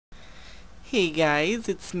Hey guys,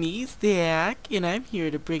 it's me, Zach, and I'm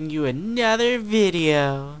here to bring you another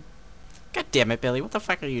video. God damn it, Billy, what the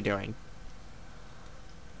fuck are you doing?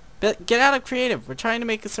 Get out of creative, we're trying to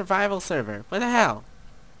make a survival server. What the hell?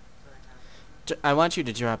 I want you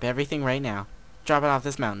to drop everything right now. Drop it off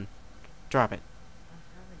this mountain. Drop it.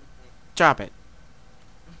 Drop it.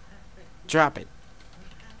 Drop it.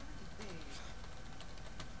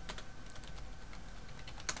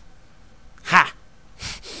 Ha!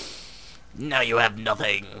 Now you have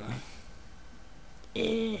nothing.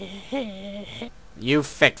 You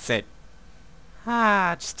fix it.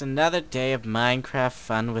 Ah, just another day of Minecraft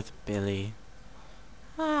fun with Billy.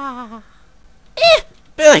 Ah.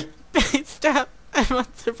 Billy! Billy, stop! I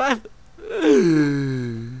want survival.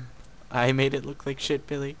 I made it look like shit,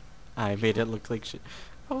 Billy. I made it look like shit.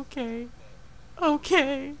 Okay.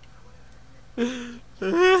 Okay.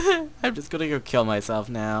 I'm just gonna go kill myself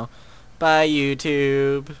now. Bye,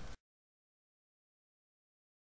 YouTube.